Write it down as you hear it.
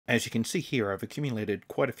As you can see here, I've accumulated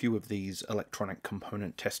quite a few of these electronic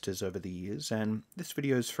component testers over the years, and this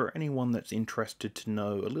video is for anyone that's interested to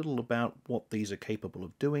know a little about what these are capable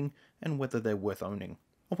of doing and whether they're worth owning.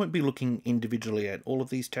 I won't be looking individually at all of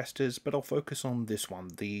these testers, but I'll focus on this one,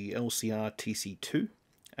 the LCR TC-2.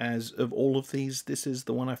 As of all of these, this is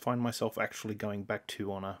the one I find myself actually going back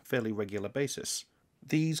to on a fairly regular basis.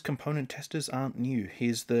 These component testers aren't new.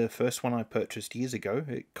 Here's the first one I purchased years ago.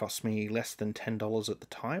 It cost me less than $10 at the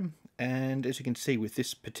time, and as you can see with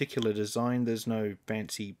this particular design, there's no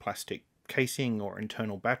fancy plastic casing or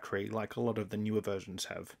internal battery like a lot of the newer versions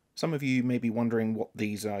have. Some of you may be wondering what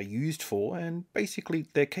these are used for, and basically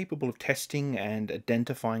they're capable of testing and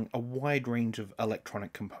identifying a wide range of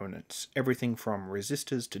electronic components. Everything from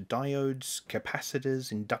resistors to diodes,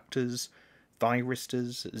 capacitors, inductors,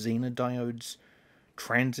 thyristors, Zener diodes,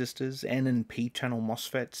 transistors, N and P channel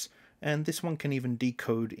MOSFETs, and this one can even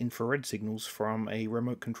decode infrared signals from a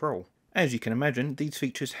remote control. As you can imagine, these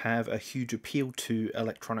features have a huge appeal to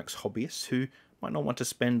electronics hobbyists who might not want to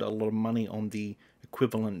spend a lot of money on the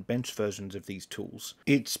equivalent bench versions of these tools.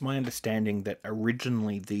 It's my understanding that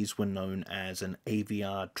originally these were known as an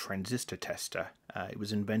AVR transistor tester. It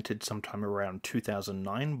was invented sometime around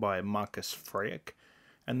 2009 by Markus Freyek,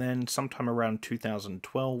 and then sometime around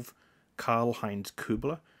 2012 Karl-Heinz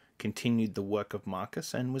Kubler continued the work of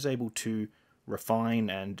Markus and was able to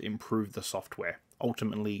refine and improve the software,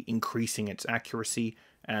 ultimately increasing its accuracy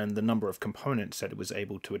and the number of components that it was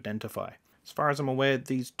able to identify. As far as I'm aware,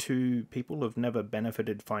 these two people have never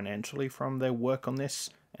benefited financially from their work on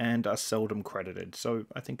this and are seldom credited, so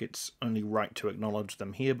I think it's only right to acknowledge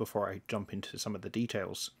them here before I jump into some of the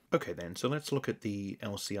details. Okay then, so let's look at the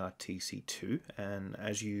LCR TC-2, and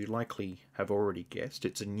as you likely have already guessed,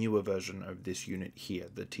 it's a newer version of this unit here,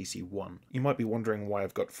 the TC-1. You might be wondering why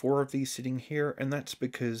I've got 4 of these sitting here, and that's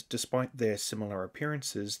because despite their similar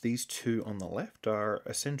appearances, these two on the left are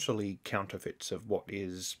essentially counterfeits of what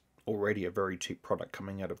is already a very cheap product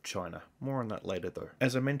coming out of China. More on that later though.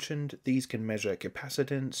 As I mentioned, these can measure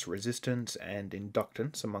capacitance, resistance, and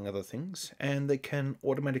inductance, among other things, and they can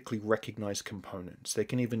automatically recognize components. They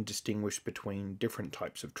can even distinguish between different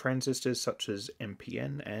types of transistors such as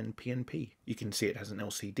NPN and PNP. You can see it has an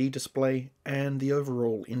LCD display, and the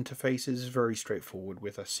overall interface is very straightforward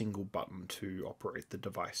with a single button to operate the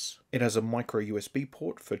device. It has a micro USB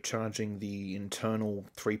port for charging the internal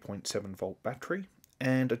 3.7 volt battery,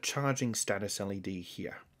 and a charging status LED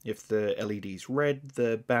here. If the LED is red,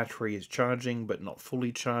 the battery is charging but not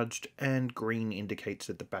fully charged, and green indicates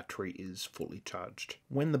that the battery is fully charged.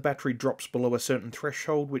 When the battery drops below a certain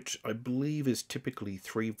threshold, which I believe is typically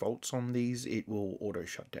 3 volts on these, it will auto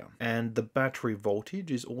shut down. And the battery voltage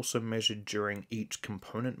is also measured during each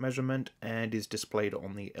component measurement and is displayed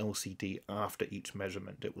on the LCD after each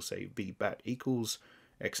measurement. It will say VBAT equals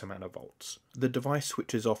X amount of volts. The device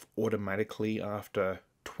switches off automatically after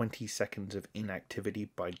 20 seconds of inactivity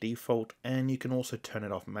by default, and you can also turn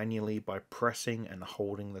it off manually by pressing and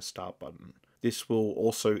holding the start button. This will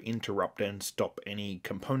also interrupt and stop any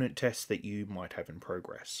component tests that you might have in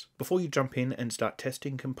progress. Before you jump in and start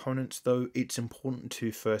testing components though, it's important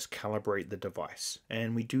to first calibrate the device,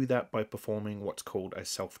 and we do that by performing what's called a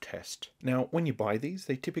self-test. Now, when you buy these,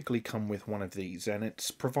 they typically come with one of these, and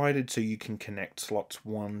it's provided so you can connect slots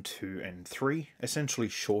 1, 2, and 3, essentially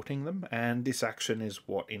shorting them, and this action is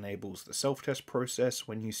what enables the self-test process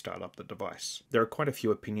when you start up the device. There are quite a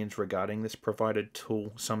few opinions regarding this provided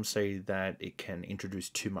tool. Some say that it can introduce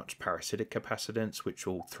too much parasitic capacitance, which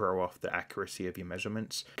will throw off the accuracy of your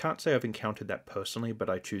measurements. Can't say I've encountered that personally, but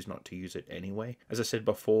I choose not to use it anyway. As I said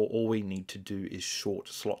before, all we need to do is short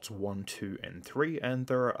slots 1, 2, and 3, and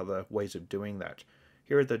there are other ways of doing that.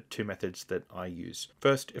 Here are the 2 methods that I use.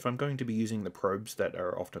 First, if I'm going to be using the probes that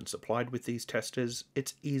are often supplied with these testers,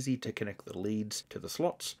 it's easy to connect the leads to the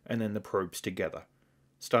slots and then the probes together.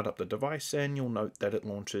 Start up the device and you'll note that it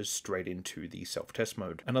launches straight into the self-test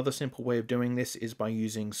mode. Another simple way of doing this is by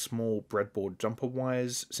using small breadboard jumper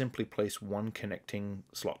wires. Simply place one connecting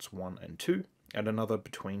slots 1 and 2 and another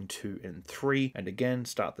between 2 and 3, and again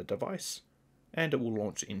start the device and it will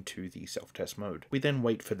launch into the self-test mode. We then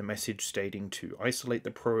wait for the message stating to isolate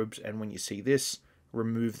the probes, and when you see this,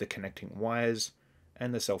 remove the connecting wires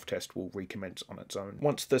and the self-test will recommence on its own.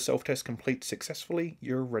 Once the self-test completes successfully,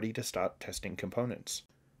 you're ready to start testing components.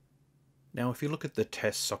 Now, if you look at the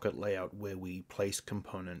test socket layout where we place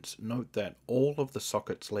components, note that all of the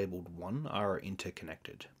sockets labeled 1 are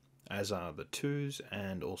interconnected, as are the 2s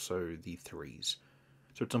and also the 3s.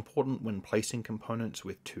 So it's important when placing components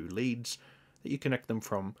with 2 leads that you connect them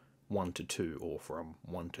from 1 to 2 or from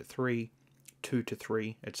 1 to 3, 2 to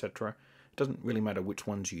 3, etc. It doesn't really matter which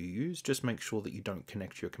ones you use, just make sure that you don't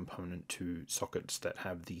connect your component to sockets that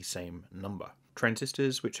have the same number.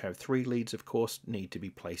 Transistors, which have 3 leads of course, need to be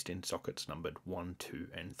placed in sockets numbered 1, 2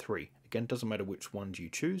 and 3. Again, doesn't matter which ones you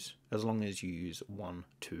choose, as long as you use 1,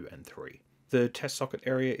 2 and 3. The test socket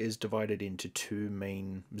area is divided into 2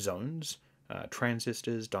 main zones.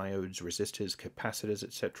 Transistors, diodes, resistors, capacitors,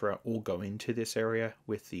 etc. all go into this area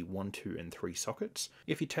with the 1, 2 and 3 sockets.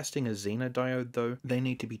 If you're testing a Zener diode though, they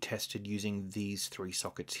need to be tested using these 3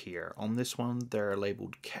 sockets here. On this one they're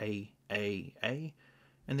labeled KAA,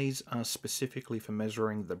 and these are specifically for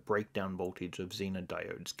measuring the breakdown voltage of Zener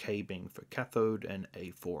diodes, K being for cathode and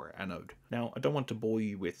A for anode. Now, I don't want to bore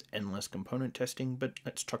you with endless component testing, but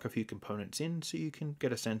let's chuck a few components in so you can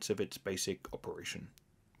get a sense of its basic operation.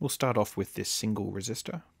 We'll start off with this single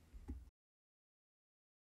resistor.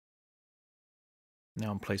 Now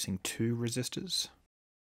I'm placing 2 resistors.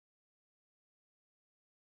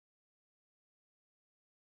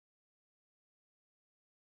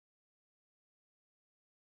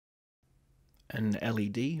 An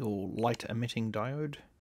LED or light emitting diode.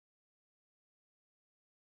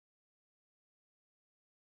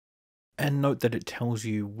 And note that it tells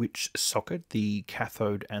you which socket the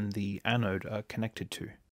cathode and the anode are connected to.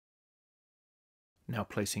 Now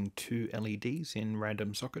placing 2 LEDs in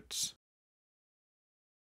random sockets.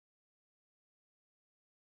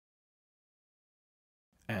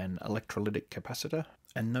 An electrolytic capacitor.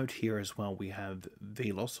 And note here as well we have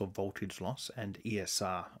V-loss or voltage loss and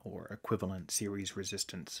ESR or equivalent series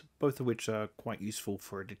resistance, both of which are quite useful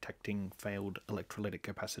for detecting failed electrolytic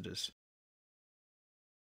capacitors.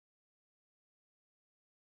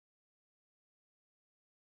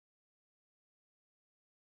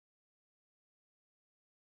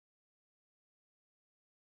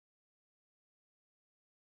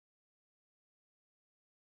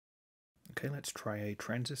 Okay, let's try a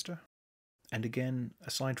transistor. And again,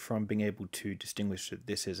 aside from being able to distinguish that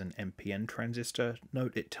this is an NPN transistor,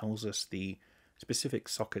 note it tells us the specific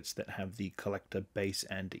sockets that have the collector, base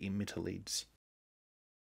and emitter leads.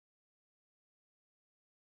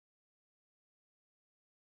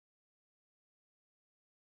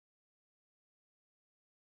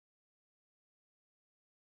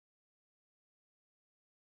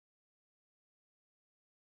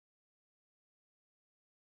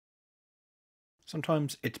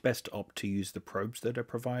 Sometimes it's best to opt to use the probes that are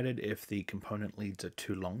provided if the component leads are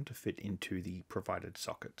too long to fit into the provided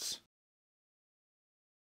sockets.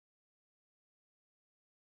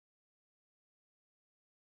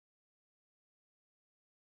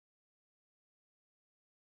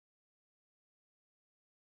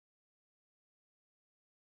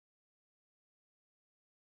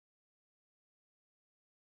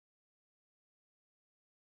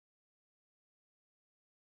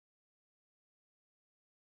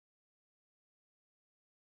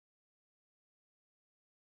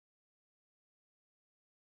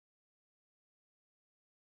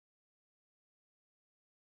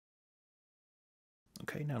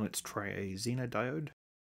 Okay, now let's try a Zener diode.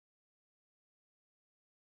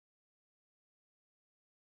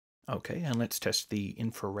 Okay, and let's test the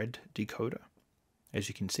infrared decoder. As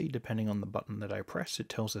you can see, depending on the button that I press, it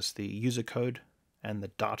tells us the user code and the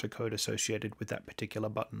data code associated with that particular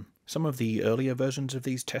button. Some of the earlier versions of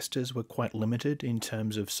these testers were quite limited in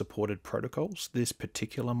terms of supported protocols. This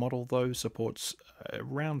particular model, though, supports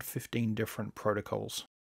around 15 different protocols.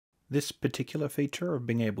 This particular feature of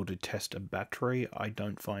being able to test a battery I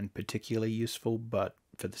don't find particularly useful, but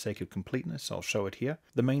for the sake of completeness I'll show it here.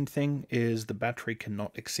 The main thing is the battery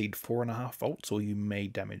cannot exceed 4.5 volts or you may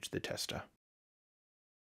damage the tester.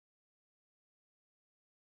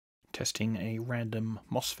 Testing a random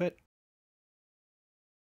MOSFET.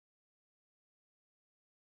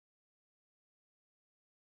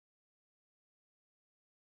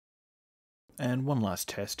 And one last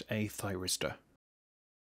test, a thyristor.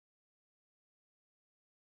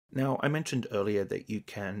 Now, I mentioned earlier that you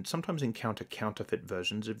can sometimes encounter counterfeit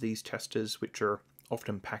versions of these testers, which are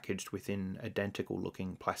often packaged within identical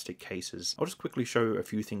looking plastic cases. I'll just quickly show a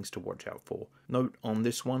few things to watch out for. Note on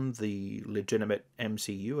this one the legitimate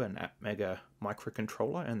MCU and Atmega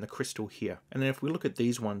microcontroller and the crystal here. And then if we look at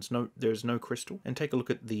these ones, note there's no crystal, and take a look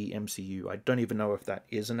at the MCU. I don't even know if that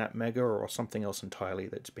is an Atmega or something else entirely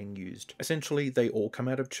that's being used. Essentially, they all come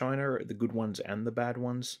out of China, the good ones and the bad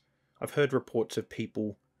ones. I've heard reports of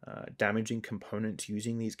people damaging components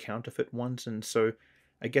using these counterfeit ones, and so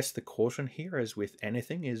I guess the caution here, as with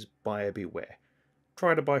anything, is buyer beware.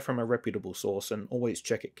 Try to buy from a reputable source and always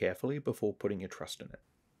check it carefully before putting your trust in it.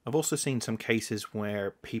 I've also seen some cases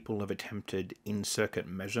where people have attempted in-circuit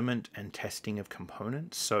measurement and testing of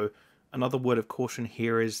components, so Another word of caution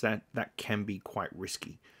here is that that can be quite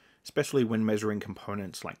risky, especially when measuring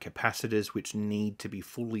components like capacitors which need to be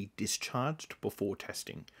fully discharged before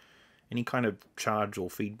testing. Any kind of charge or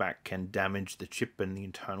feedback can damage the chip and the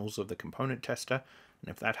internals of the component tester, and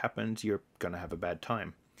if that happens, you're going to have a bad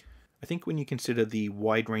time. I think when you consider the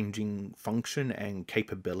wide-ranging function and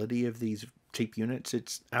capability of these cheap units,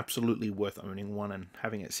 it's absolutely worth owning one and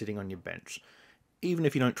having it sitting on your bench. Even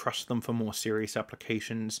if you don't trust them for more serious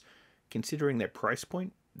applications, considering their price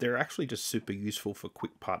point, they're actually just super useful for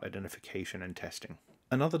quick part identification and testing.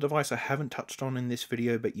 Another device I haven't touched on in this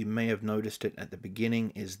video, but you may have noticed it at the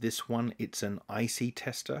beginning, is this one. It's an IC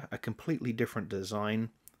tester, a completely different design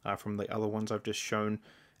from the other ones I've just shown,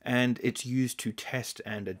 and it's used to test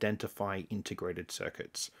and identify integrated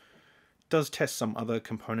circuits. It does test some other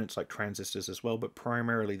components like transistors as well, but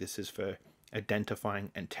primarily this is for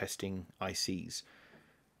identifying and testing ICs.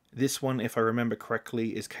 This one, if I remember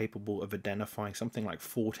correctly, is capable of identifying something like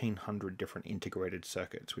 1,400 different integrated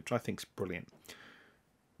circuits, which I think is brilliant.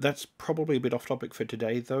 That's probably a bit off topic for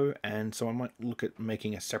today though, and so I might look at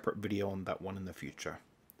making a separate video on that one in the future.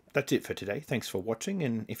 That's it for today. Thanks for watching,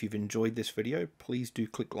 and if you've enjoyed this video, please do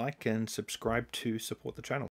click like and subscribe to support the channel.